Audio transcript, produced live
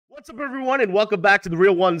What's up, everyone, and welcome back to the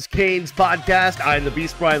Real Ones Canes podcast. I'm the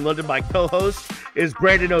Beast, Brian London. My co-host is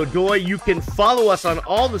Brandon O'Doy. You can follow us on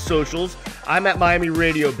all the socials. I'm at Miami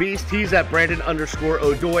Radio Beast. He's at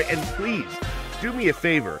Brandon_O'Doy. And please, do me a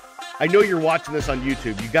favor. I know you're watching this on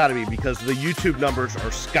YouTube. You got to be, because the YouTube numbers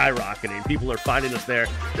are skyrocketing. People are finding us there.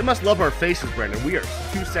 They must love our faces, Brandon. We are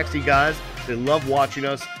two sexy guys. They love watching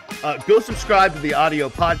us. Go subscribe to the audio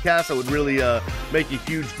podcast. That would really make a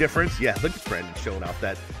huge difference. Yeah, look at Brandon showing off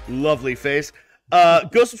that lovely face.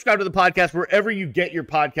 Go subscribe to the podcast wherever you get your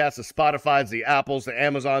podcasts, the Spotifys, the Apples, the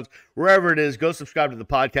Amazons, wherever it is. Go subscribe to the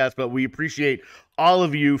podcast. But we appreciate all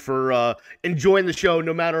of you for enjoying the show,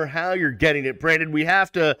 no matter how you're getting it. Brandon, we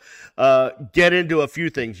have to get into a few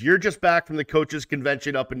things. You're just back from the coaches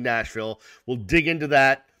convention up in Nashville. We'll dig into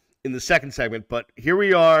that in the second segment. But here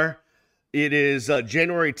we are. It is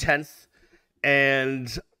January 10th, and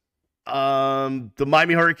the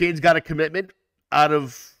Miami Hurricanes got a commitment out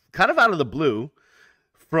of the blue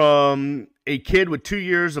from a kid with 2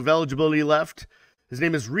 years of eligibility left. His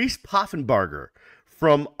name is Reese Poffenbarger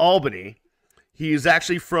from Albany. He is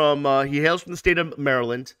actually he hails from the state of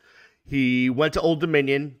Maryland. He went to Old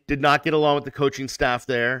Dominion, did not get along with the coaching staff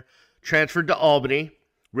there, transferred to Albany,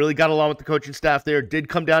 really got along with the coaching staff there, did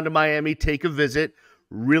come down to Miami, take a visit,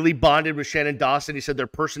 really bonded with Shannon Dawson. He said their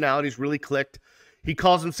personalities really clicked. He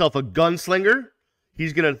calls himself a gunslinger.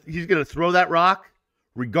 He's gonna throw that rock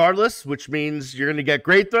regardless, which means you're gonna get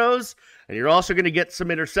great throws and you're also gonna get some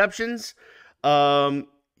interceptions.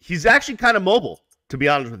 He's actually kind of mobile, to be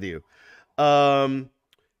honest with you.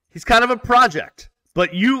 He's kind of a project.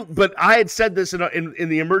 But I had said this in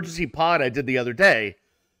the emergency pod I did the other day.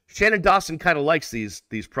 Shannon Dawson kind of likes these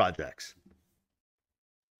projects.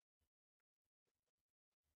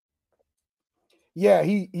 Yeah,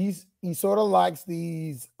 he sort of likes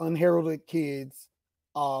these unheralded kids.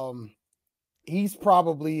 He's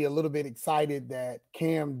probably a little bit excited that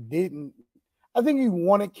Cam didn't. I think he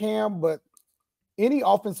wanted Cam, but any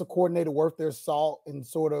offensive coordinator worth their salt and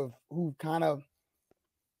sort of who kind of,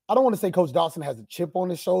 I don't want to say Coach Dawson has a chip on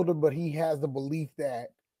his shoulder, but he has the belief that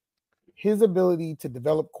his ability to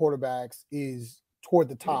develop quarterbacks is toward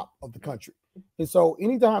the top of the country. And so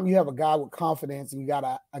anytime you have a guy with confidence and you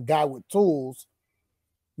got a guy with tools,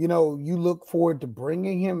 you look forward to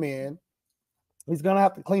bringing him in. He's going to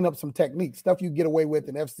have to clean up some techniques. Stuff you get away with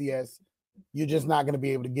in FCS, you're just not going to be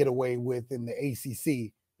able to get away with in the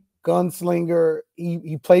ACC. Gunslinger,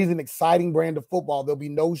 he plays an exciting brand of football. There'll be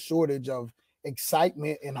no shortage of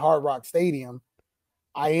excitement in Hard Rock Stadium.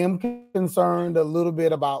 I am concerned a little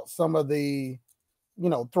bit about some of the,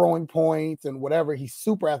 throwing points and whatever. He's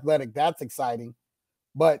super athletic. That's exciting.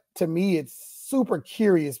 But to me, it's super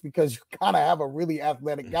curious because you kind of have a really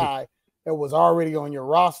athletic guy that was already on your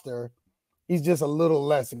roster. He's just a little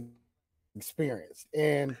less experienced.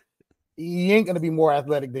 And he ain't going to be more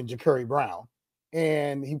athletic than Ja'Curry Brown.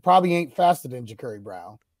 And he probably ain't faster than Ja'Curry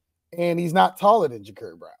Brown. And he's not taller than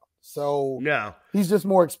Ja'Curry Brown. So no, he's just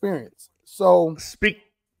more experienced. So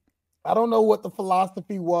I don't know what the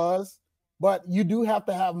philosophy was, but you do have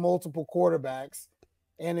to have multiple quarterbacks.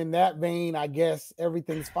 And in that vein, I guess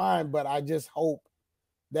everything's fine, but I just hope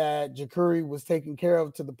that Ja'Curry was taken care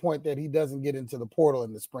of to the point that he doesn't get into the portal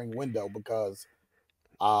in the spring window, because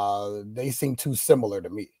they seem too similar to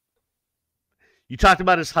me. You talked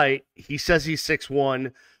about his height. He says he's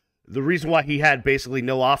 6'1". The reason why he had basically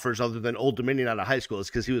no offers other than Old Dominion out of high school is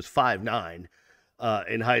because he was 5'9".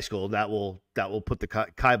 In high school. That will put the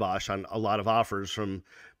kibosh on a lot of offers from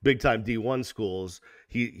big-time D1 schools.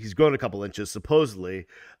 He's grown a couple inches, supposedly.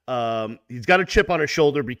 He's got a chip on his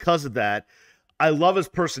shoulder because of that. I love his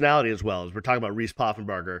personality as well, as we're talking about Reese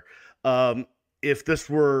Poffenbarger. If this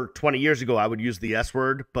were 20 years ago, I would use the S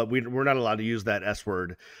word, but we're not allowed to use that S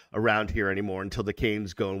word around here anymore until the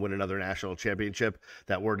Canes go and win another national championship.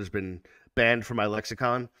 That word has been banned from my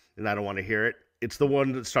lexicon, and I don't want to hear it. It's the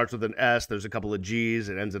one that starts with an S. There's a couple of G's.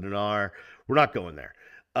 It ends in an R. We're not going there.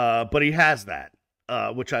 But he has that,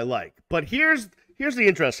 which I like. But here's the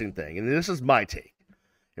interesting thing, and this is my take,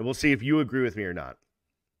 and we'll see if you agree with me or not.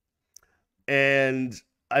 And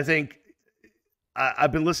I think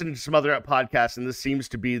I've been listening to some other podcasts, and this seems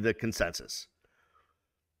to be the consensus.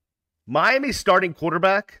 Miami's starting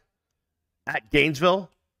quarterback at Gainesville,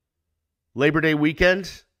 Labor Day weekend,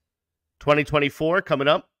 2024, coming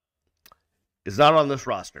up, is not on this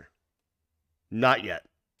roster. Not yet.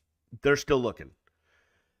 They're still looking.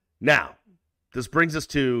 Now, this brings us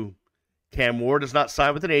to Cam Ward has not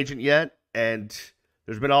signed with an agent yet, and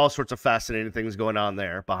there's been all sorts of fascinating things going on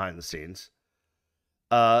there behind the scenes.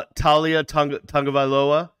 Taulia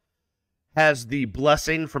Tagovailoa has the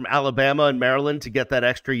blessing from Alabama and Maryland to get that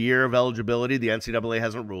extra year of eligibility. The NCAA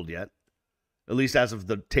hasn't ruled yet, at least as of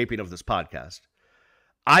the taping of this podcast.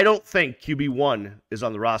 I don't think QB1 is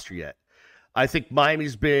on the roster yet. I think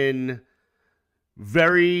Miami's been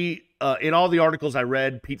very, in all the articles I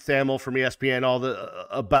read, Pete Thamel from ESPN,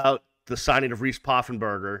 about the signing of Reese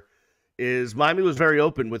Poffenbarger, is Miami was very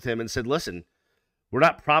open with him and said, listen, we're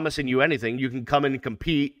not promising you anything. You can come in and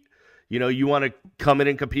compete. You know, you want to come in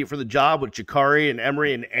and compete for the job with Jakari and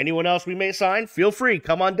Emery and anyone else we may sign? Feel free.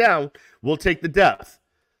 Come on down. We'll take the depth.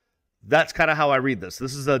 That's kind of how I read this.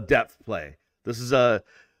 This is a depth play. This is a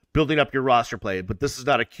building up your roster play, but this is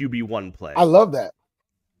not a QB1 play. I love that.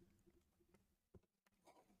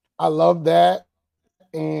 I love that.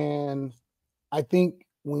 And I think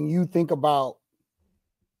when you think about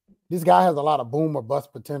this guy has a lot of boom or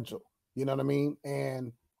bust potential, you know what I mean?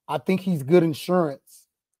 And I think he's good insurance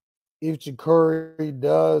if Jakari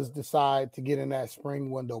does decide to get in that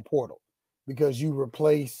spring window portal, because you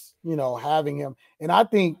replace, you know, having him. And I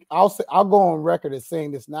think I'll go on record as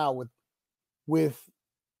saying this now with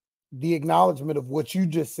the acknowledgement of what you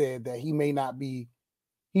just said, that he may not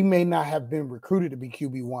have been recruited to be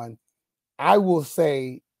QB1. I will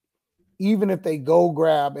say, even if they go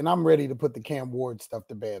grab, and I'm ready to put the Cam Ward stuff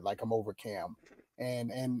to bed, like I'm over Cam.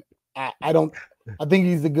 And I think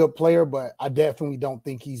he's a good player, but I definitely don't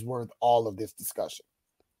think he's worth all of this discussion.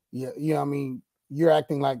 Yeah, I mean, we're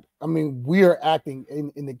acting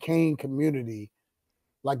in the Kane community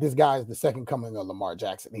like this guy is the second coming of Lamar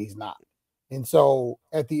Jackson. He's not. And so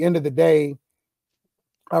at the end of the day,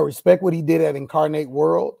 I respect what he did at Incarnate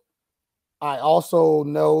World. I also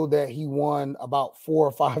know that he won about 4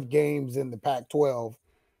 or 5 games in the Pac-12.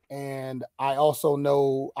 And I also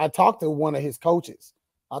know, I talked to one of his coaches.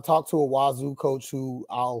 I talked to a Wazoo coach who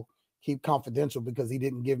I'll keep confidential because he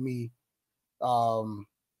didn't give me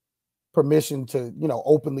permission to, you know,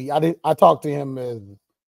 openly. I talked to him as,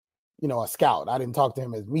 you know, a scout. I didn't talk to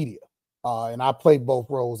him as media. And I play both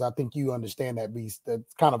roles. I think you understand that, Beast.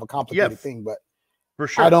 That's kind of a complicated thing, but for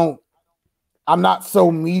sure. I'm not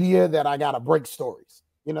so media that I got to break stories.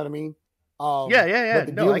 You know what I mean? Yeah. But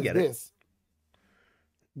the deal is this.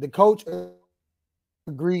 The coach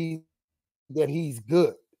agreed that he's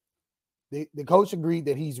good. The coach agreed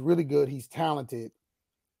that he's really good. He's talented.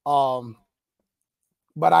 But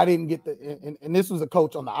I didn't get and this was a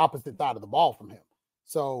coach on the opposite side of the ball from him.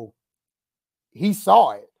 So he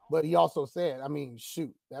saw it, but he also said, I mean,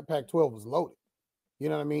 shoot, that Pac-12 was loaded. You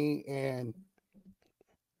know what I mean? And,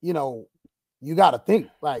 you know, you got to think,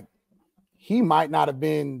 like, he might not have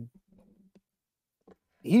been,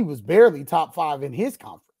 he was barely top 5 in his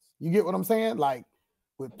conference. You get what I'm saying? Like,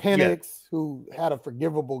 with Penix, who had a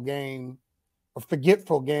forgivable game, a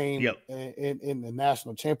forgetful game in the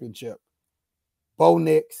national championship. Bo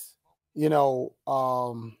Nix, you know,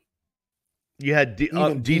 you had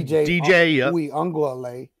DJ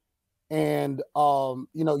Uiagalelei, and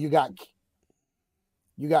you know, you got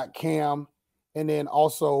Cam, and then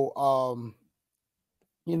also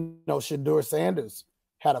you know, Shedeur Sanders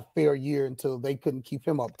had a fair year until they couldn't keep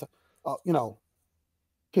him up to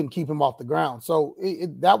couldn't keep him off the ground. So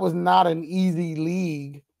that was not an easy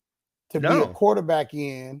league to be a quarterback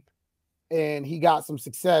in, and he got some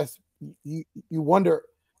success. You wonder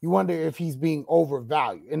if he's being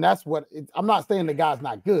overvalued, and that's what I'm not saying the guy's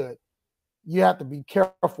not good. You have to be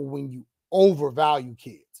careful when you overvalue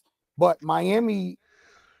kids. But Miami,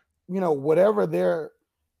 you know, whatever their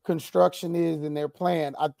construction is and their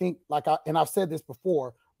plan, I think, and I've said this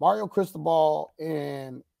before, Mario Cristobal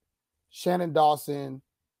and Shannon Dawson,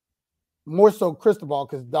 more so Cristobal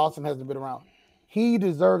because Dawson hasn't been around. He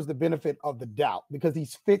deserves the benefit of the doubt because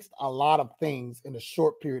he's fixed a lot of things in a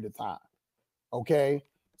short period of time. Okay.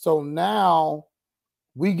 So now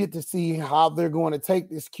we get to see how they're going to take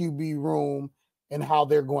this QB room and how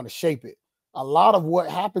they're going to shape it. A lot of what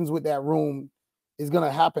happens with that room is going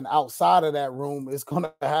to happen outside of that room. It's going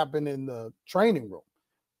to happen in the training room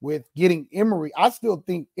with getting Emery. I still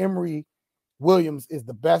think Emery Williams is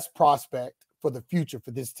the best prospect for the future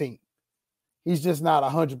for this team. He's just not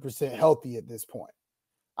 100% healthy at this point.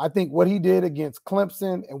 I think what he did against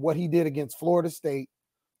Clemson and what he did against Florida State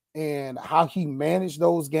and how he managed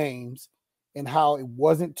those games and how it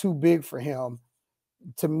wasn't too big for him,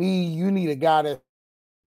 to me, you need a guy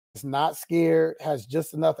that's not scared, has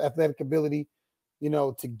just enough athletic ability, you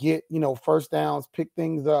know, to get, you know, first downs, pick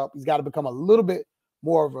things up. He's got to become a little bit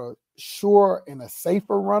more of a sure and a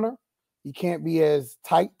safer runner. He can't be as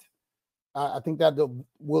tight. I think that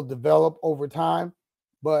will develop over time,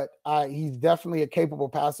 but he's definitely a capable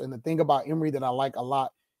passer. And the thing about Emery that I like a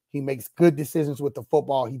lot, he makes good decisions with the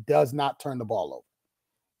football. He does not turn the ball over.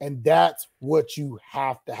 And that's what you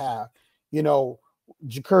have to have. You know,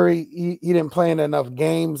 Ja'Curry, he didn't play in enough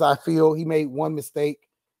games. I feel he made one mistake.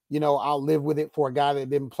 You know, I'll live with it for a guy that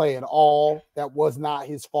didn't play at all. That was not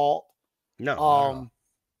his fault. No.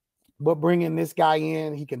 But bringing this guy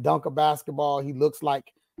in, he can dunk a basketball. He looks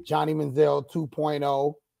like Johnny Manziel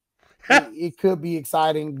 2.0. It could be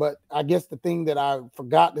exciting, but I guess the thing that I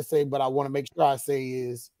forgot to say, but I want to make sure I say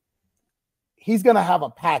is he's going to have a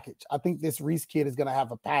package. I think this Reese kid is going to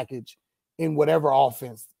have a package in whatever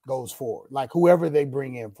offense goes forward, like whoever they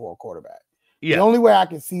bring in for a quarterback. Yeah. The only way I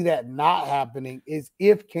can see that not happening is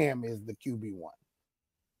if Cam is the QB1.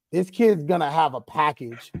 This kid's going to have a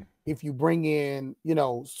package if you bring in, you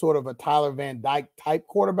know, sort of a Tyler Van Dyke type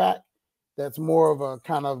quarterback that's more of a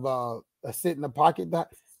kind of a sit in the pocket.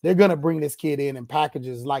 They're going to bring this kid in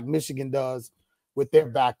packages like Michigan does with their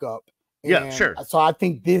backup. Yeah, sure. So I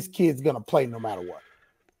think this kid's going to play no matter what.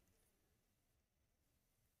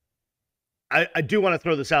 I do want to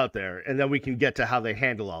throw this out there, and then we can get to how they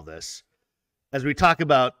handle all this. As we talk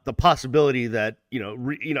about the possibility that,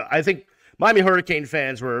 I think Miami Hurricane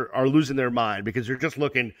fans are losing their mind because you're just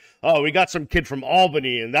looking, oh, we got some kid from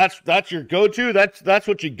Albany, and that's your go-to? That's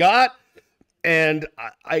what you got? And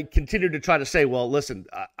I continue to try to say, well, listen,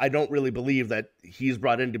 I don't really believe that he's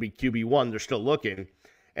brought in to be QB1. They're still looking.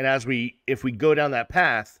 And if we go down that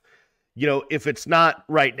path, if it's not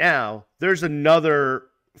right now, there's another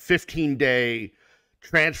 15-day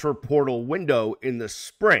transfer portal window in the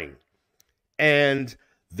spring. And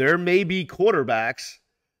there may be quarterbacks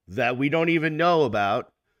that we don't even know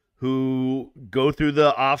about who go through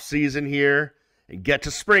the offseason here and get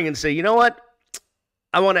to spring and say, you know what?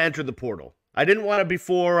 I want to enter the portal. I didn't want to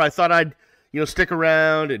before. I thought I'd, stick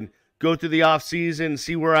around and go through the offseason,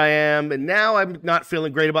 see where I am. And now I'm not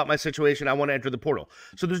feeling great about my situation. I want to enter the portal.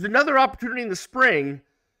 So there's another opportunity in the spring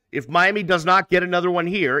if Miami does not get another one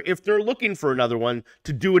here, if they're looking for another one,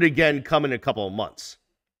 to do it again come in a couple of months.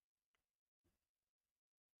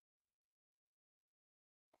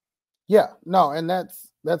 Yeah, no, and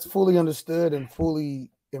that's fully understood and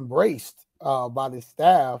fully embraced by the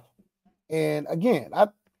staff. And again,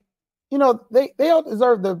 they all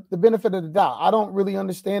deserve the benefit of the doubt. I don't really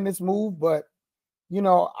understand this move, but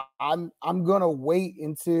I'm gonna wait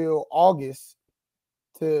until August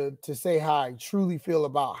to say how I truly feel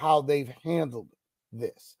about how they've handled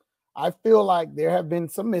this. I feel like there have been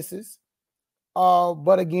some misses,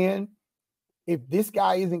 but again, if this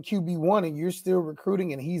guy isn't QB1 and you're still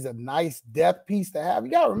recruiting and he's a nice depth piece to have,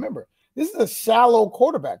 you got to remember, this is a shallow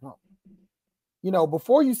quarterback room.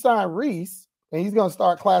 Before you sign Reese, and he's going to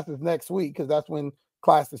start classes next week because that's when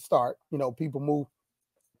classes start. People move,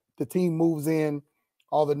 the team moves in,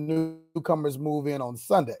 all the newcomers move in on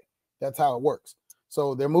Sunday. That's how it works.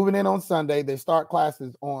 So they're moving in on Sunday. They start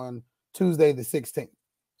classes on Tuesday the 16th.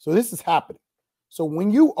 So this is happening. So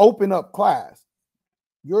when you open up class,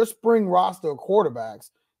 your spring roster of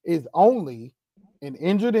quarterbacks is only an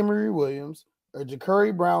injured Emory Williams, a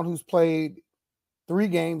Ja'Curry Brown who's played 3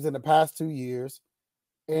 games in the past 2 years,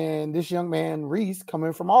 and this young man, Reese,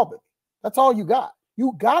 coming from Albany. That's all you got.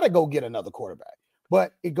 You got to go get another quarterback.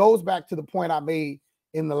 But it goes back to the point I made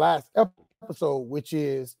in the last episode, which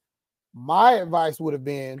is my advice would have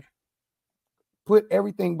been put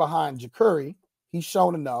everything behind Ja'Curry. He's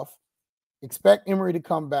shown enough. Expect Emory to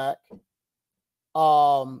come back.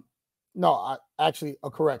 Actually, a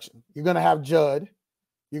correction. You're going to have Judd.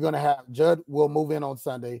 Judd will move in on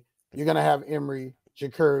Sunday. You're going to have Emory,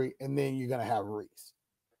 Ja'Curry, and then you're going to have Reese.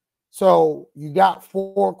 So you got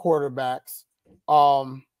 4 quarterbacks.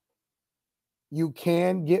 You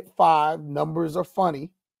can get 5. Numbers are funny.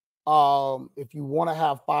 If you want to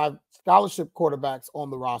have 5 scholarship quarterbacks on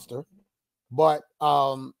the roster, but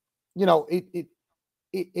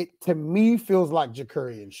it to me feels like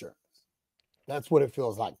Ja'Curry insurance. That's what it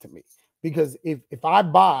feels like to me. Because if I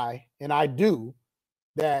buy, and I do,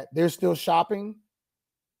 that they're still shopping,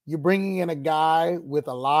 you're bringing in a guy with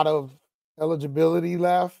a lot of eligibility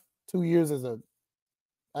left. 2 years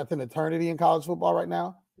that's an eternity in college football right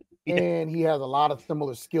now. Yeah. And he has a lot of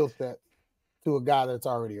similar skill sets to a guy that's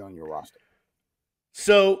already on your roster.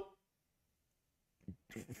 So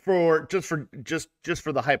for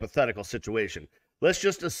the hypothetical situation, let's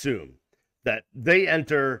just assume that they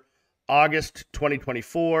enter August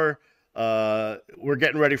 2024. We're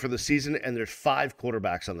getting ready for the season, and there's 5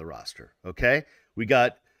 quarterbacks on the roster. Okay, we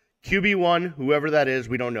got QB1, whoever that is,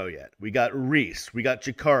 we don't know yet. We got Reese, we got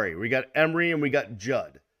Ja'Curry, we got Emory, and we got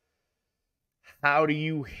Judd. How do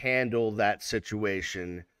you handle that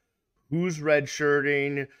situation? Who's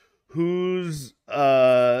redshirting? Who's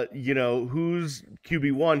who's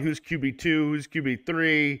QB1? Who's QB2? Who's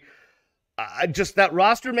QB3? just that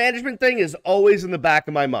roster management thing is always in the back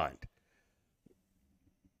of my mind.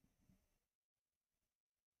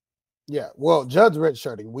 Yeah, well, Judd's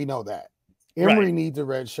redshirting. We know that. Emory Right. needs a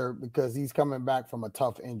red shirt because he's coming back from a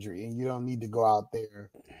tough injury, and you don't need to go out there.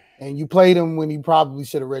 And you played him when he probably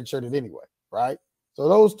should have redshirted anyway, right? So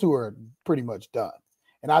those two are pretty much done.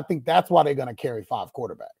 And I think that's why they're going to carry 5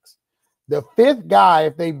 quarterbacks. The 5th guy,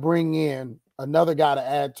 if they bring in another guy to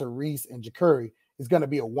add to Reese and Ja'Cory, is going to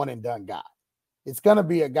be a one-and-done guy. It's going to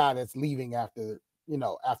be a guy that's leaving after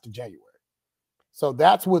January. So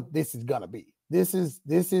that's what this is going to be. This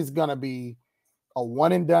is going to be a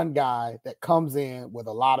one-and-done guy that comes in with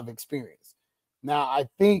a lot of experience. Now, I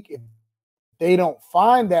think if they don't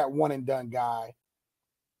find that one-and-done guy,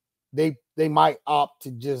 they might opt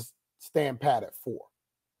to just stand pat at 4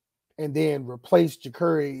 and then replace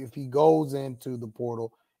Ja'Cory if he goes into the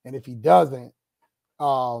portal. And if he doesn't,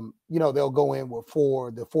 they'll go in with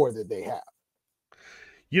the 4 that they have.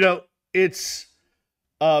 It's,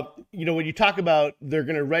 when you talk about they're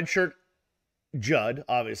going to redshirt Judd,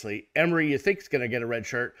 obviously. Emory, you think, is going to get a red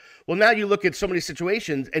shirt. Well, now you look at so many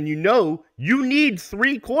situations, and you need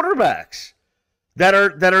 3 quarterbacks that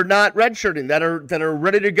are not redshirting, that are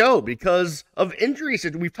ready to go because of injuries.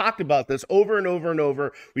 We've talked about this over and over and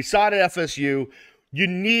over. We saw it at FSU. You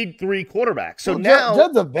need 3 quarterbacks. So now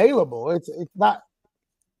Judd's available. It's not.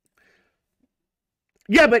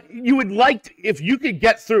 Yeah, but you would like if you could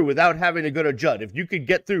get through without having to go to Judd. If you could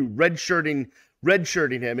get through redshirting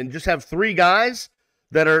him and just have 3 guys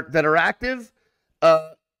that are active,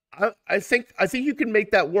 I think you can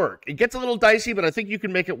make that work. It gets a little dicey, but I think you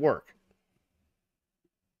can make it work.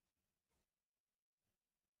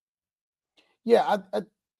 Yeah,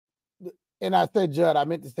 I said Judd. I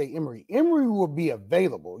meant to say Emory. Emory will be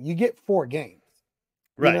available. You get 4 games.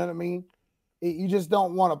 You know what I mean? You just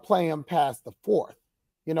don't want to play him past the 4th.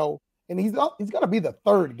 And he's going to be the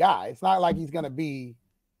 3rd guy. It's not like he's going to be,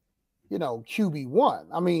 QB1.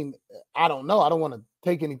 I mean, I don't know. I don't want to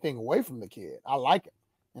take anything away from the kid. I like him.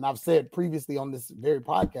 And I've said previously on this very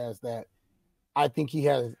podcast that I think he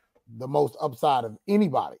has the most upside of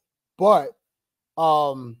anybody. But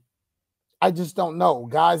I just don't know.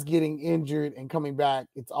 Guys getting injured and coming back,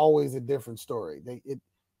 it's always a different story.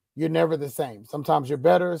 You're never the same. Sometimes you're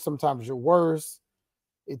better, sometimes you're worse.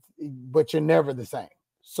 But you're never the same.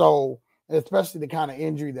 So, especially the kind of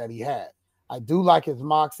injury that he had. I do like his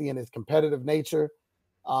moxie and his competitive nature.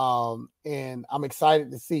 And I'm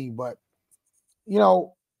excited to see. But, this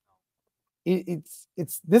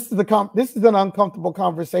is an uncomfortable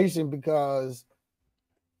conversation because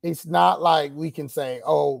it's not like we can say,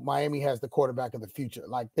 oh, Miami has the quarterback of the future.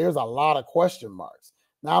 Like, there's a lot of question marks.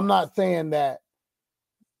 Now, I'm not saying that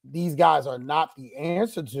these guys are not the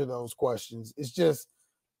answer to those questions. It's just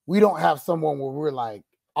we don't have someone where we're like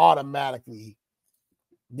automatically,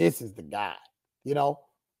 this is the guy,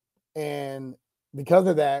 And because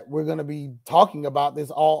of that, we're going to be talking about this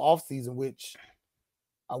all offseason, which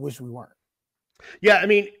I wish we weren't. Yeah, I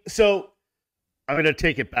mean, so I'm going to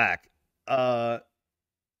take it back.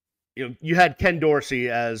 You had Ken Dorsey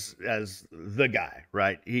as the guy,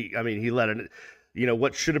 right? He led it.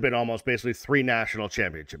 What should have been almost basically 3 national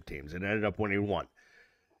championship teams and ended up winning 1.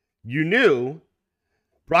 You knew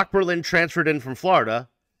Brock Berlin transferred in from Florida.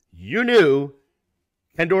 You knew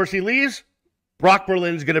Ken Dorsey leaves, Brock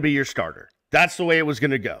Berlin's going to be your starter. That's the way it was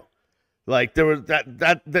going to go. Like there was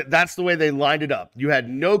that's the way they lined it up. You had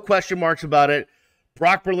no question marks about it.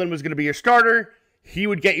 Brock Berlin was going to be your starter. He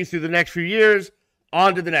would get you through the next few years.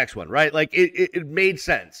 On to the next one, right? Like it made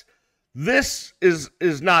sense. This is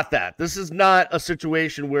not that. This is not a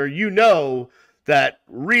situation where that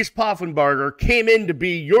Reese Poffenbarger came in to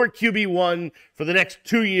be your QB1 for the next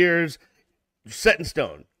 2 years, set in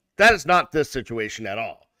stone. That is not this situation at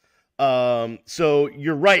all. So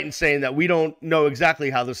you're right in saying that we don't know exactly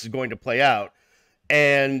how this is going to play out,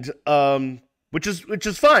 and which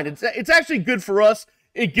is fine. It's actually good for us.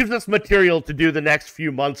 It gives us material to do the next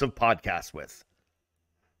few months of podcasts with.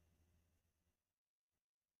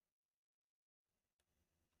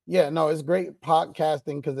 Yeah, no, it's great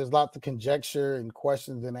podcasting because there's lots of conjecture and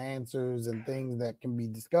questions and answers and things that can be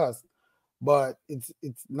discussed, but it's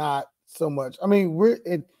not so much. I mean, we're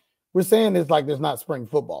saying it's like there's not spring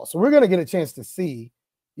football, so we're gonna get a chance to see,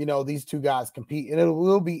 these 2 guys compete, and it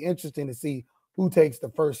will be interesting to see who takes the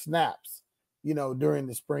first snaps, during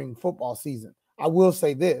the spring football season. I will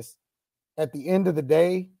say this: at the end of the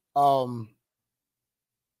day,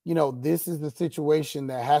 this is the situation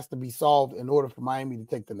that has to be solved in order for Miami to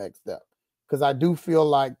take the next step. Because I do feel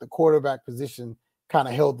like the quarterback position kind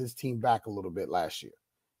of held this team back a little bit last year.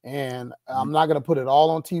 And I'm not going to put it all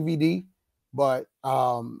on TVD, but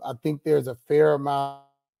I think there's a fair amount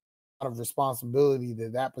of responsibility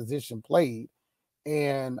that position played.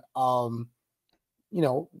 And,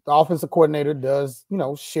 the offensive coordinator does,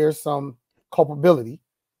 share some culpability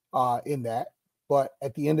in that. But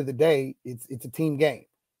at the end of the day, it's a team game.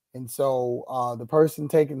 And so the person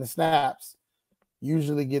taking the snaps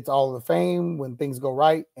usually gets all the fame when things go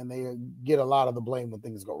right, and they get a lot of the blame when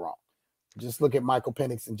things go wrong. Just look at Michael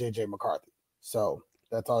Penix and J.J. McCarthy. So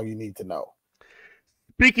that's all you need to know.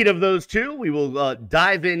 Speaking of those two, we will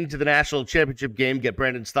dive into the national championship game, get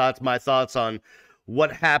Brandon's thoughts, my thoughts on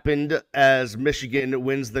what happened as Michigan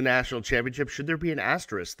wins the national championship. Should there be an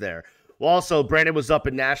asterisk there? Well, also, Brandon was up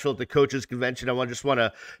in Nashville at the coaches convention. I just want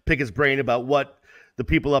to pick his brain about what the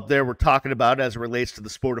people up there were talking about as it relates to the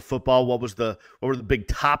sport of football. What were the big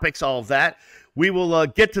topics, all of that. We will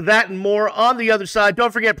get to that and more on the other side.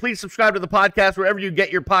 Don't forget, please subscribe to the podcast wherever you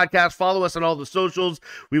get your podcast. Follow us on all the socials.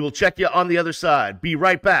 We will check you on the other side. Be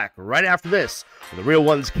right back right after this on the Real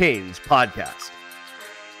Ones Canes podcast.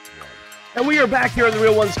 And we are back here on the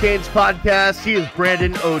Real Ones Canes podcast. He is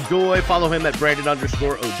Brandon O'Doy. Follow him at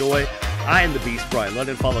Brandon_O'Doy. I am the Beast, Brian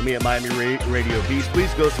London. Follow me at Miami Radio Beast.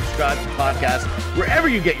 Please go subscribe to the podcast wherever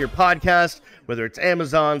you get your podcast, whether it's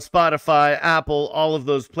Amazon, Spotify, Apple, all of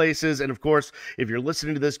those places. And, of course, if you're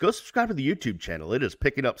listening to this, go subscribe to the YouTube channel. It is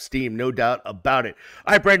picking up steam, no doubt about it.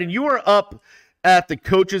 All right, Brandon, you were up at the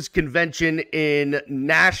coaches convention in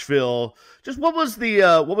Nashville. Just what was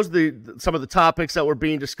some of the topics that were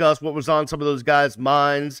being discussed? What was on some of those guys'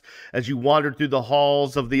 minds as you wandered through the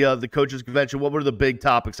halls of the coaches convention? What were the big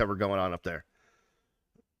topics that were going on up there?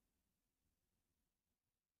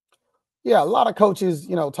 Yeah, a lot of coaches,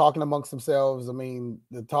 talking amongst themselves. I mean,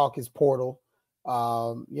 the talk is portal. A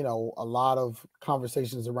lot of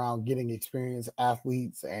conversations around getting experienced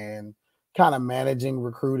athletes and kind of managing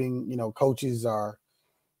recruiting. Coaches are,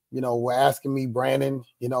 were asking me, Brandon,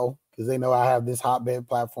 because they know I have this hotbed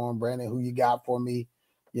platform. Brandon, who you got for me?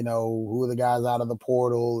 Who are the guys out of the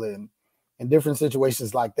portal and different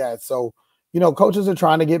situations like that. So, coaches are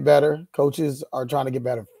trying to get better. Coaches are trying to get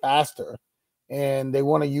better faster, and they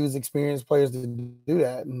want to use experienced players to do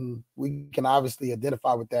that. And we can obviously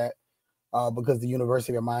identify with that because the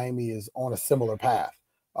University of Miami is on a similar path.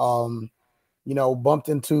 Bumped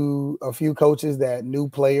into a few coaches that knew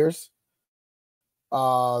players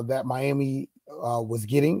that Miami was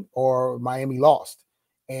getting or Miami lost.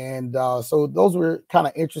 And so those were kind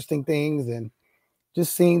of interesting things, and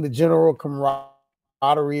just seeing the general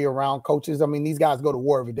camaraderie around coaches. I mean, these guys go to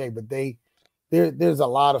war every day, but there's a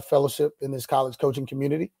lot of fellowship in this college coaching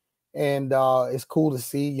community. And it's cool to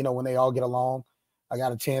see, when they all get along. I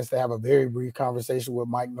got a chance to have a very brief conversation with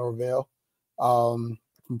Mike Norvell from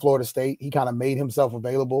Florida State. He kind of made himself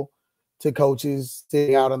available to coaches,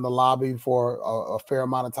 sitting out in the lobby for a fair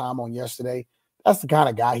amount of time on yesterday. That's the kind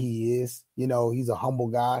of guy he is. He's a humble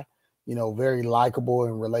guy, very likable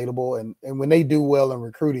and relatable. And when they do well in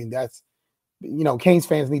recruiting, that's, Canes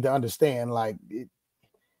fans need to understand,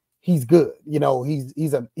 he's good.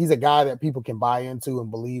 He's a guy that people can buy into and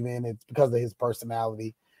believe in. It's because of his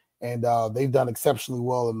personality. And they've done exceptionally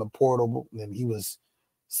well in the portal. And he was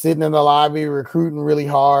sitting in the lobby recruiting really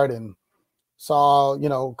hard, and saw,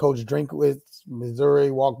 Coach Drinkwitz, Missouri,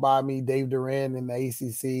 walk by me, Dave Duran in the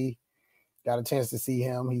ACC. Got a chance to see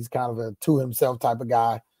him. He's kind of a to himself type of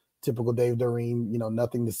guy, typical Dave Duran,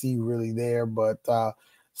 nothing to see really there. But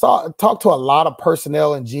talked to a lot of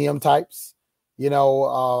personnel and GM types. They're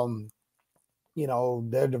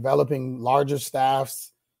developing larger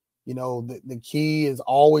staffs. The key is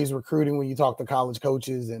always recruiting when you talk to college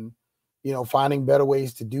coaches, and, finding better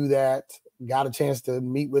ways to do that. Got a chance to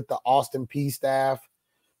meet with the Austin Peay staff.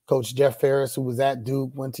 Coach Jeff Ferris, who was at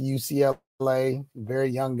Duke, went to UCLA, very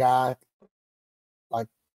young guy, like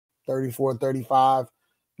 34, 35.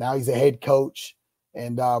 Now he's a head coach,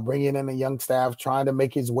 and bringing in a young staff, trying to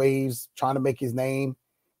make his waves, trying to make his name,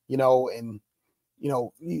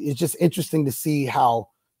 it's just interesting to see how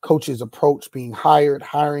coaches approach being hired,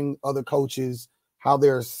 hiring other coaches, how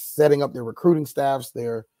they're setting up their recruiting staffs,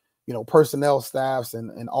 their personnel staffs,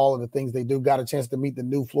 and all of the things they do. Got a chance to meet the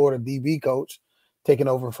new Florida DB coach, taking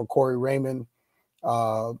over for Corey Raymond,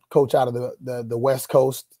 coach out of the West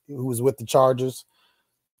Coast, who was with the Chargers.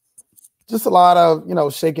 Just a lot of,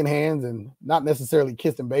 shaking hands and not necessarily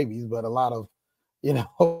kissing babies, but a lot of,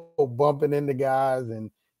 bumping into guys. And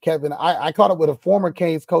Kevin, I caught up with a former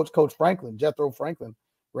Canes coach, Coach Franklin, Jethro Franklin.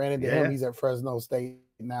 Ran into him. He's at Fresno State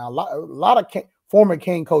now. A lot of former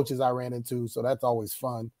Cane coaches I ran into, so that's always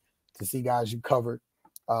fun to see guys you covered.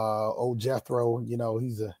 Old Jethro,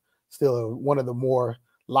 he's still one of the more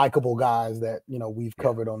likable guys that we've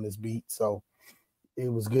covered on this beat. So it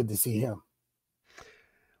was good to see him.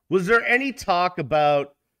 Was there any talk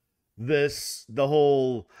about the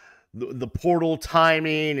whole the portal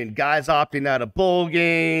timing and guys opting out of bowl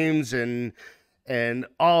games and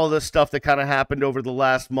all this stuff that kind of happened over the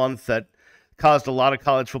last month that caused a lot of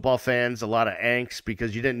college football fans a lot of angst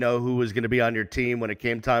because you didn't know who was going to be on your team when it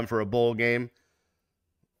came time for a bowl game?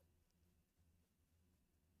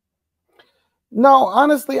 No,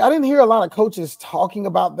 honestly, I didn't hear a lot of coaches talking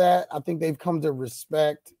about that. I think they've come to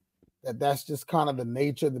respect that that's just kind of the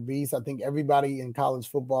nature of the beast. I think everybody in college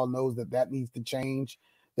football knows that that needs to change.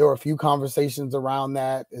 There were a few conversations around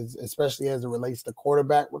that, especially as it relates to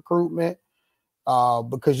quarterback recruitment,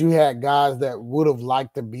 because you had guys that would have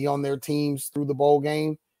liked to be on their teams through the bowl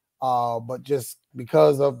game, but just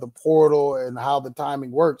because of the portal and how the timing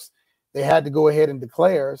works, they had to go ahead and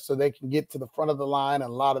declare so they can get to the front of the line. And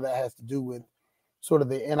a lot of that has to do with sort of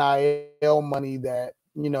the NIL money that,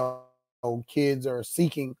 kids are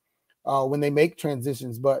seeking when they make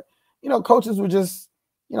transitions. But, coaches were just,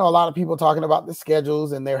 a lot of people talking about the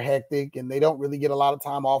schedules and they're hectic and they don't really get a lot of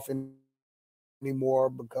time off anymore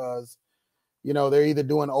because, they're either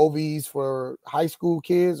doing OVs for high school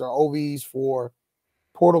kids or OVs for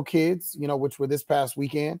portal kids, which were this past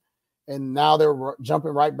weekend. And now they're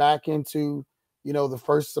jumping right back into, the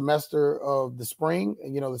first semester of the spring,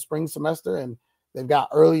 the spring semester. And they've got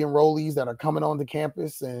early enrollees that are coming onto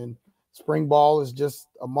campus, and spring ball is just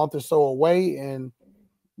a month or so away. And,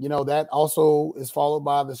 that also is followed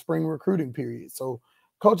by the spring recruiting period. So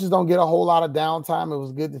coaches don't get a whole lot of downtime. It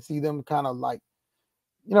was good to see them kind of like,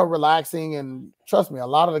 relaxing. And trust me, a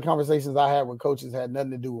lot of the conversations I had with coaches had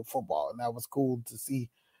nothing to do with football. And that was cool to see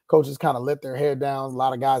coaches kind of let their hair down. A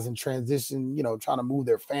lot of guys in transition, trying to move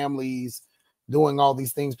their families, doing all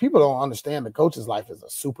these things. People don't understand the coach's life is a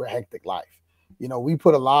super hectic life. We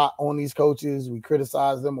put a lot on these coaches. We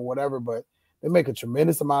criticize them or whatever, but they make a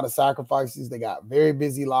tremendous amount of sacrifices. They got very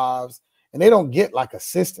busy lives, and they don't get like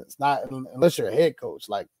assistance, not unless you're a head coach.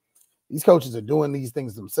 Like, these coaches are doing these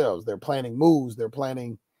things themselves. They're planning moves. They're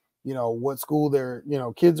planning, what school their,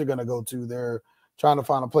 kids are going to go to. They're trying to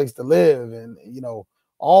find a place to live and,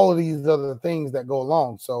 all of these other things that go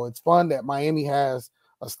along. So it's fun that Miami has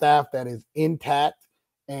a staff that is intact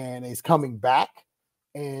and is coming back.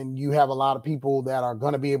 And you have a lot of people that are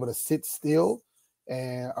going to be able to sit still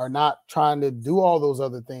and are not trying to do all those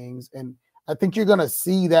other things. And I think you're going to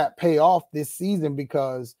see that pay off this season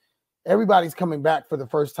because everybody's coming back for the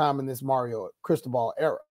first time in this Mario Cristobal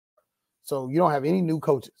era. So you don't have any new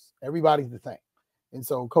coaches. Everybody's the same. And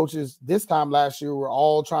so coaches this time last year were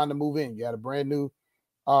all trying to move in. You had a brand new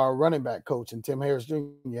running back coach and Tim Harris Jr.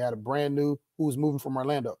 You had a brand new who was moving from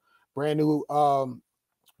Orlando, brand new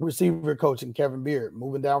receiver coach and Kevin Beard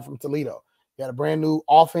moving down from Toledo. You had a brand new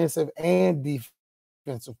offensive and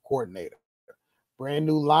defensive coordinator, brand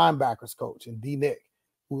new linebackers coach and D Nick,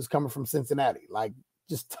 who was coming from Cincinnati. Like,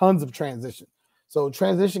 just tons of transition. So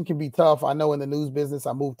transition can be tough. I know in the news business,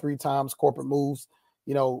 I moved 3 times, corporate moves.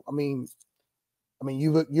 You're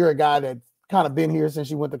a guy that kind of been here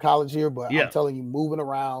since you went to college here, but yeah. I'm telling you, moving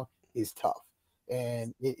around is tough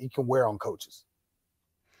and it can wear on coaches.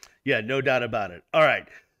 Yeah, no doubt about it. All right.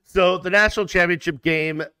 So the national championship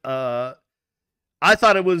game, I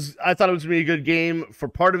thought it was going to be a good game. For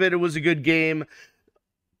part of it, it was a good game.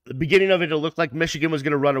 The beginning of it looked like Michigan was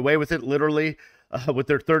going to run away with it, literally, with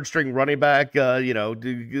their third string running back,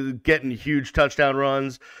 getting huge touchdown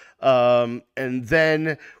runs. And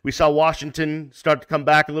then we saw Washington start to come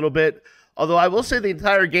back a little bit. Although I will say the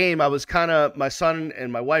entire game, my son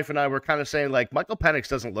and my wife and I were kind of saying, like, Michael Penix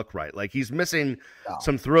doesn't look right. Like, he's missing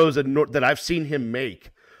some throws that I've seen him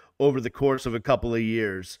make over the course of a couple of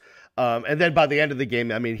years. And then by the end of the game,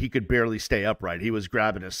 he could barely stay upright. He was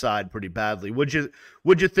grabbing his side pretty badly. What'd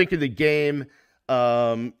you think of the game?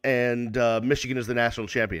 And Michigan is the national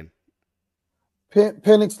champion.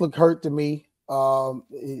 Penix looked hurt to me.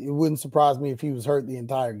 It wouldn't surprise me if he was hurt the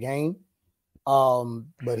entire game.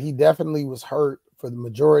 But he definitely was hurt for the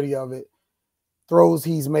majority of it. Throws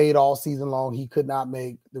he's made all season long, he could not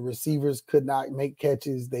make. The receivers could not make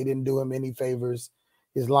catches. They didn't do him any favors.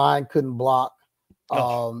 His line couldn't block.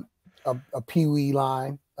 A peewee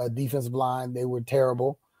line, a defensive line, they were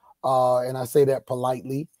terrible. And I say that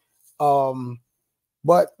politely.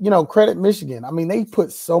 But, credit Michigan. They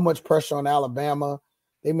put so much pressure on Alabama.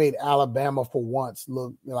 They made Alabama for once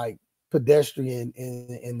look like pedestrian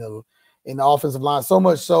in the offensive line, so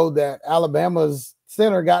much so that Alabama's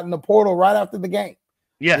center got in the portal right after the game.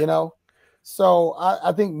 Yeah. So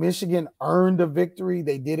I think Michigan earned a victory.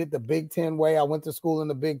 They did it the Big Ten way. I went to school in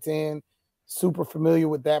the Big Ten, super familiar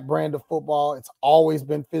with that brand of football. It's always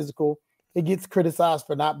been physical. It gets criticized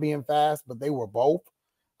for not being fast, but they were both.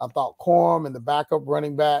 I thought Corum and the backup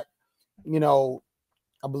running back,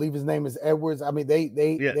 I believe his name is Edwards. I mean,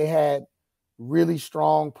 they had really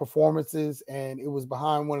strong performances, and it was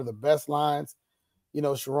behind one of the best lines.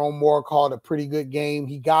 Sharon Moore called a pretty good game.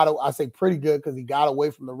 I say pretty good because he got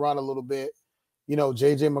away from the run a little bit.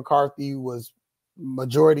 J.J. McCarthy was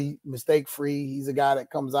majority mistake-free. He's a guy that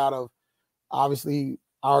comes out of, obviously,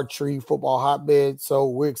 our tree football hotbed. So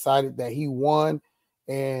we're excited that he won.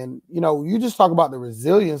 And, you just talk about the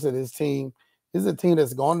resilience of this team. This is a team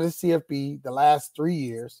that's gone to the CFB the last 3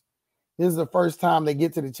 years. This is the first time they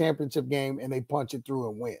get to the championship game and they punch it through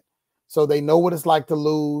and win. So they know what it's like to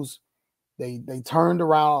lose. They turned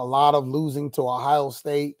around a lot of losing to Ohio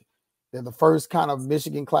State. They're the first kind of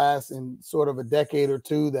Michigan class in sort of a decade or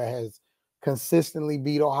two that has consistently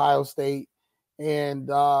beat Ohio State. And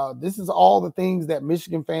this is all the things that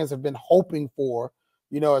Michigan fans have been hoping for,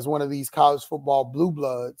 as one of these college football blue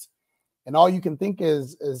bloods. And all you can think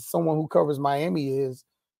is, as someone who covers Miami, is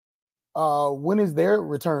when is their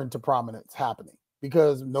return to prominence happening?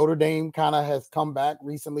 Because Notre Dame kind of has come back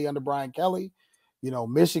recently under Brian Kelly.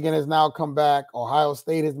 Michigan has now come back. Ohio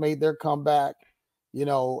State has made their comeback.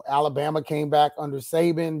 Alabama came back under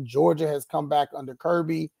Saban. Georgia has come back under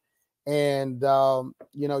Kirby. And,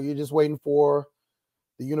 you're just waiting for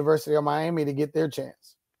the University of Miami to get their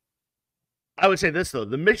chance. I would say this, though.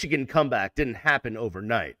 The Michigan comeback didn't happen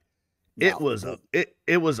overnight. It was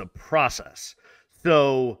a process.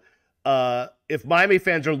 So if Miami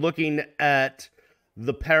fans are looking at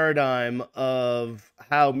the paradigm of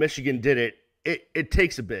how Michigan did it, it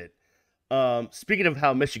takes a bit. Speaking of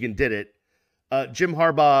how Michigan did it, Jim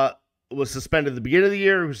Harbaugh was suspended at the beginning of the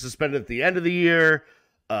year. He was suspended at the end of the year.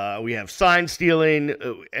 We have sign stealing.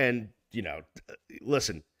 And,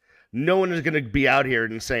 listen, no one is going to be out here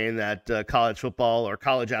and saying that college football or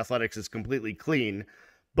college athletics is completely clean.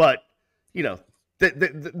 But,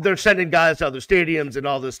 they're sending guys to other stadiums and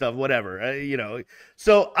all this stuff, whatever,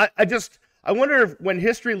 So I wonder if when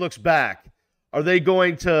history looks back, are they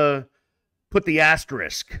going to put the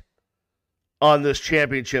asterisk on this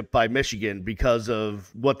championship by Michigan because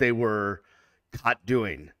of what they were caught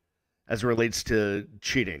doing as it relates to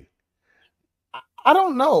cheating? I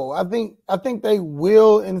don't know. I think they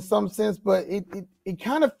will in some sense, but it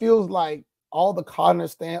kind of feels like all the Connor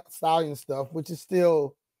Stallion stuff, which is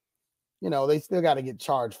still, they still got to get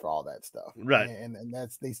charged for all that stuff. Right. And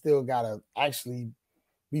they still got to actually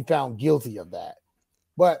be found guilty of that.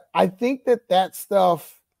 But I think that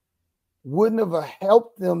stuff wouldn't have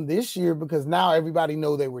helped them this year because now everybody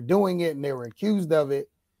know they were doing it and they were accused of it.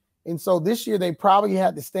 And so this year they probably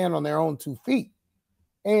had to stand on their own 2 feet.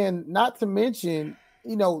 And not to mention,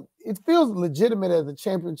 it feels legitimate as a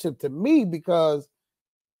championship to me because,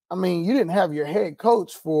 you didn't have your head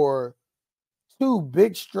coach for 2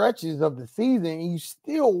 big stretches of the season and you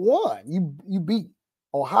still won. You beat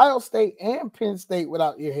Ohio State and Penn State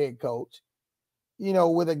without your head coach.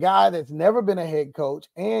 With a guy that's never been a head coach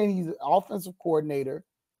and he's an offensive coordinator.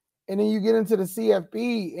 And then you get into the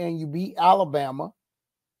CFB and you beat Alabama.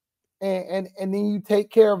 And then you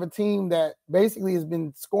take care of a team that basically has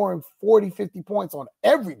been scoring 40, 50 points on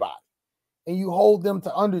everybody. And you hold them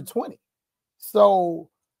to under 20. So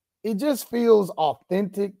it just feels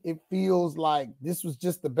authentic. It feels like this was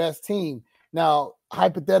just the best team. Now,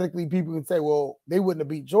 hypothetically, people can say, well, they wouldn't have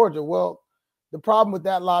beat Georgia. Well, the problem with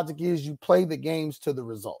that logic is you play the games to the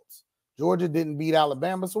results. Georgia didn't beat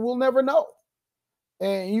Alabama, so we'll never know.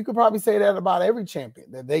 And you could probably say that about every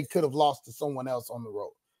champion, that they could have lost to someone else on the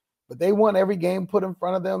road. But they won every game put in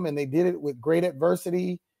front of them, and they did it with great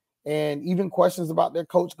adversity and even questions about their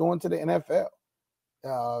coach going to the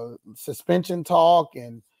NFL. Suspension talk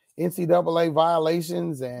and NCAA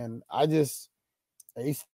violations, and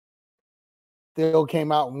they still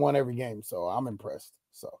came out and won every game, so I'm impressed.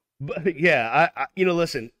 So. But yeah,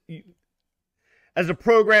 listen, as a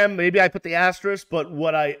program, maybe I put the asterisk, but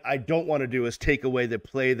what I don't want to do is take away the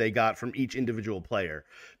play they got from each individual player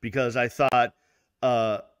because I thought,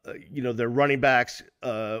 their running backs,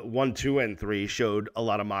 1, 2, and 3 showed a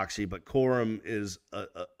lot of moxie, but Corum is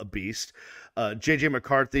a beast. J.J.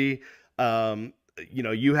 McCarthy,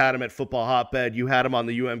 you had him at Football Hotbed. You had him on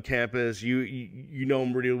the UM campus. You know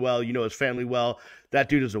him really well. You know his family well. That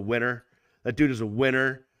dude is a winner.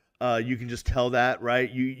 You can just tell that,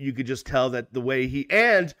 right? You could just tell that the way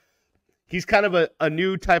he's kind of a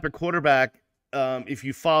new type of quarterback. If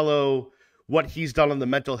you follow what he's done on the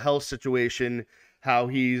mental health situation, how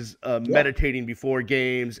he's meditating before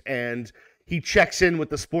games, and he checks in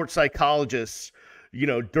with the sports psychologists,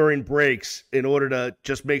 during breaks in order to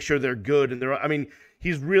just make sure they're good. And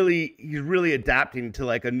he's really adapting to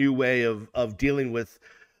like a new way of dealing with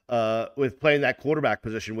with playing that quarterback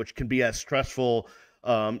position, which can be as stressful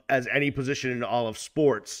as any position in all of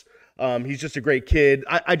sports. He's just a great kid.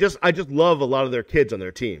 I just love a lot of their kids on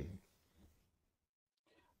their team.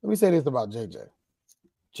 Let me say this about JJ.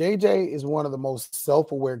 JJ is one of the most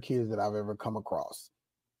self-aware kids that I've ever come across.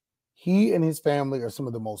 He and his family are some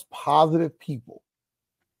of the most positive people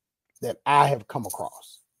that I have come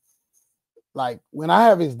across. Like when I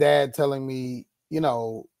have his dad telling me, you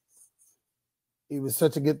know, it was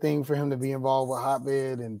such a good thing for him to be involved with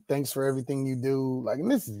Hotbed and thanks for everything you do. Like, and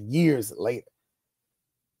this is years later.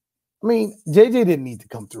 I mean, JJ didn't need to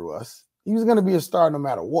come through us. He was going to be a star no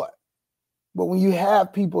matter what. But when you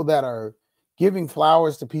have people that are giving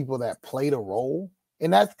flowers to people that played a role,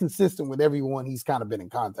 and that's consistent with everyone he's kind of been in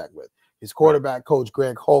contact with. His quarterback coach,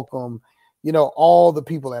 Greg Holcomb, you know, all the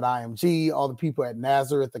people at IMG, all the people at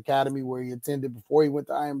Nazareth Academy where he attended before he went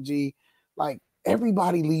to IMG. Like,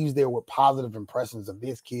 everybody leaves there with positive impressions of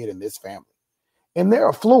this kid and this family. And they're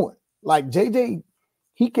affluent. Like, JJ,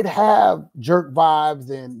 he could have jerk vibes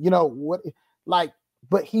and, you know, what, like,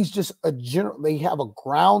 but he's just a general, they have a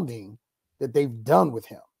grounding that they've done with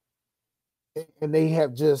him. And they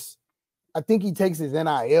have just, I think he takes his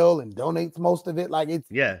NIL and donates most of it. Like it's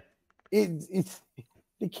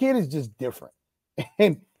the kid is just different.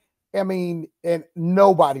 And I mean, and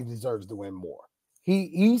nobody deserves to win more.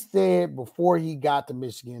 He said before he got to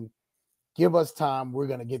Michigan, give us time. We're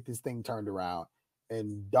going to get this thing turned around.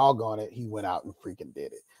 And doggone it, he went out and freaking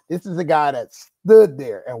did it. This is a guy that stood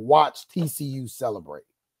there and watched TCU celebrate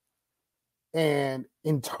and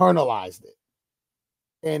internalized it.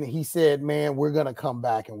 And he said, man, we're going to come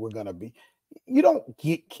back and we're going to be, you don't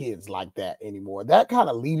get kids like that anymore. That kind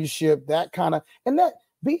of leadership, that kind of, and that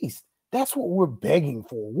beast, that's what we're begging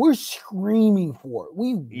for. We're screaming for it.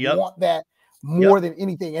 We want that more than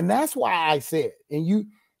anything. And that's why I said, and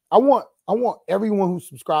I want everyone who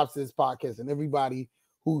subscribes to this podcast and everybody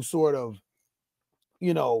who sort of,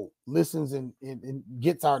 you know, listens and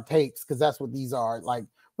gets our takes, because that's what these are. Like,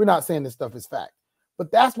 we're not saying this stuff is fact.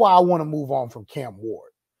 But that's why I want to move on from Cam Ward.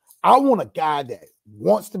 I want a guy that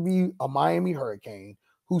wants to be a Miami Hurricane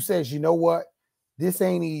who says, you know what, this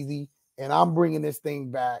ain't easy, and I'm bringing this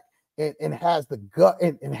thing back, and has the gut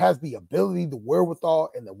and has the ability, the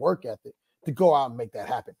wherewithal, and the work ethic to go out and make that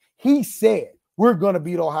happen. He said, we're going to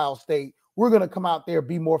beat Ohio State. We're going to come out there,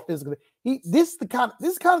 be more physical. This kind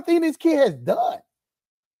of thing this kid has done.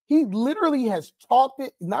 He literally has talked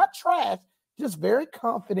it, not trash, just very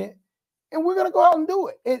confident. And we're going to go out and do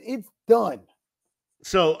it. It's done.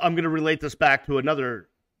 So I'm going to relate this back to another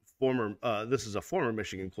former, this is a former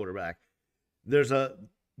Michigan quarterback. There's going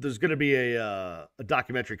to be a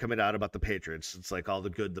documentary coming out about the Patriots. It's like all the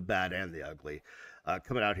good, the bad, and the ugly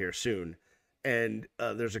coming out here soon. And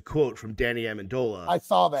there's a quote from Danny Amendola. I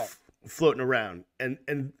saw that floating around.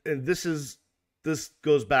 And this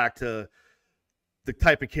goes back to the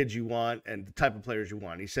type of kids you want and the type of players you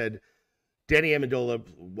want. He said, Danny Amendola,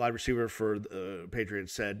 wide receiver for the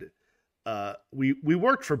Patriots, said, we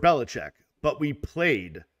worked for Belichick, but we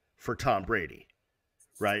played for Tom Brady,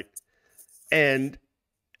 right? And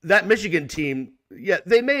that Michigan team,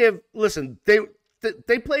 they may have, listen,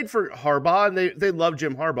 they played for Harbaugh, and they love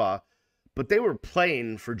Jim Harbaugh, but they were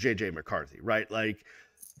playing for J.J. McCarthy, right? Like,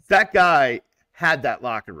 that guy had that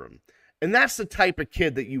locker room. And that's the type of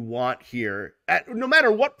kid that you want here, no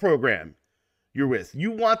matter what program you're with.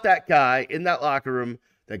 You want that guy in that locker room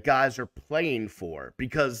that guys are playing for,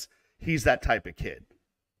 because he's that type of kid.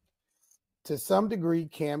 To some degree,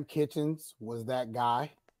 Cam Kitchens was that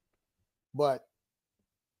guy. But,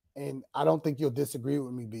 and I don't think you'll disagree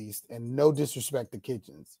with me, Beast, and no disrespect to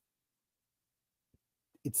Kitchens.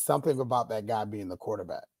 It's something about that guy being the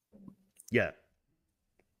quarterback. Yeah.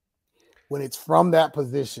 When it's from that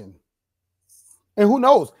position, and who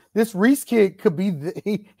knows, this Reese kid could be,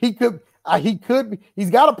 he could be,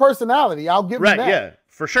 he's got a personality. I'll give him that. Yeah,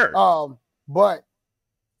 for sure. But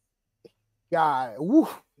guy, it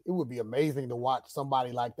would be amazing to watch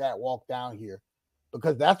somebody like that walk down here,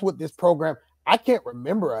 because that's what this program, I can't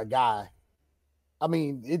remember a guy. I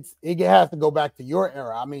mean, it has to go back to your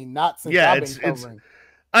era. I mean, not since I've been covering.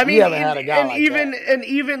 I mean, had a guy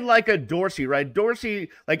even like a Dorsey, right? Dorsey,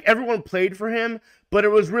 like, everyone played for him, but it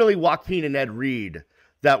was really Joaquin and Ed Reed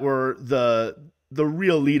that were the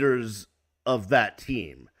real leaders of that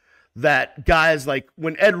team. That guys, like,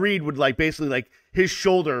 when Ed Reed would, like, basically, like, his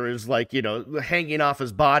shoulder is, like, you know, hanging off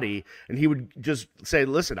his body, and he would just say,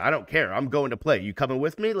 listen, I don't care, I'm going to play. You coming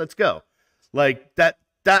with me? Let's go. Like, that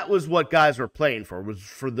was what guys were playing for, was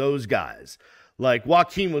for those guys. Like,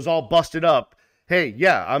 Joaquin was all busted up. Hey,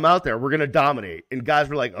 yeah, I'm out there. We're going to dominate. And guys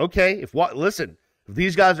were like, okay, if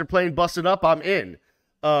these guys are playing busted up, I'm in.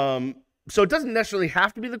 So it doesn't necessarily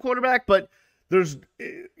have to be the quarterback, but there's,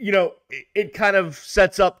 it kind of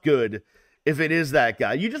sets up good if it is that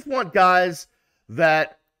guy. You just want guys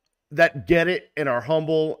that get it and are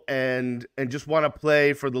humble and just want to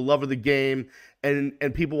play for the love of the game, and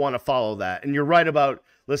people want to follow that. And you're right about,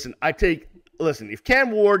 listen, if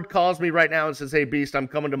Cam Ward calls me right now and says, hey, Beast, I'm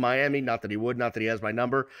coming to Miami, not that he would, not that he has my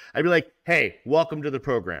number, I'd be like, hey, welcome to the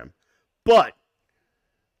program. But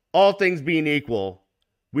all things being equal,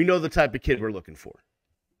 we know the type of kid we're looking for.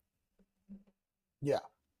 Yeah.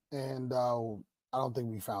 And I don't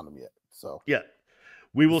think we found him yet. So yeah,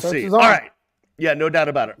 we will see. All right. Yeah, no doubt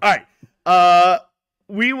about it. All right.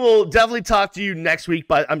 We will definitely talk to you next week,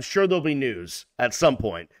 but I'm sure there'll be news at some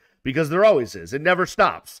point, because there always is. It never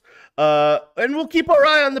stops. And we'll keep our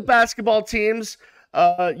eye on the basketball teams.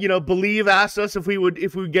 Believe asked us if we would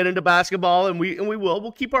get into basketball, and we will.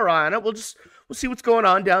 We'll keep our eye on it. We'll see what's going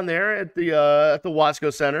on down there at the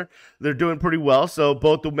Wasco Center. They're doing pretty well. So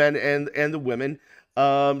both the men and the women.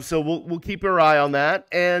 So we'll keep our eye on that,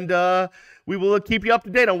 and we will keep you up to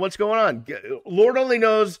date on what's going on. Lord only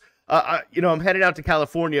knows. I'm heading out to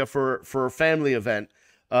California for a family event.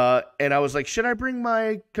 And I was like, should I bring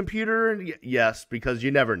my computer? And yes, because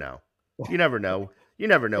you never know. You never know. You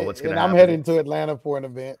never know what's going to happen. I'm heading to Atlanta for an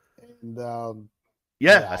event. And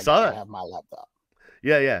I saw that. I have my laptop.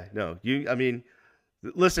 Yeah. No,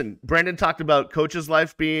 listen, Brandon talked about coach's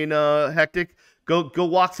life being hectic. Go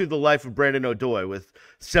walk through the life of Brandon O'Doy with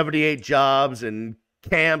 78 jobs and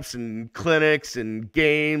camps and clinics and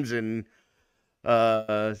games and,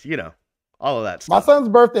 all of that stuff. My son's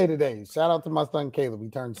birthday today. Shout out to my son, Caleb. He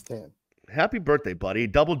turns 10. Happy birthday, buddy.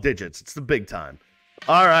 Double digits. It's the big time.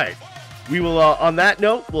 All right. We will, on that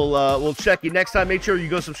note, we'll check you next time. Make sure you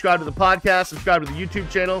go subscribe to the podcast, subscribe to the YouTube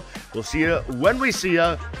channel. We'll see you when we see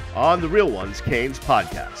you on the Real Ones Canes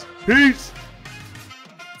podcast. Peace.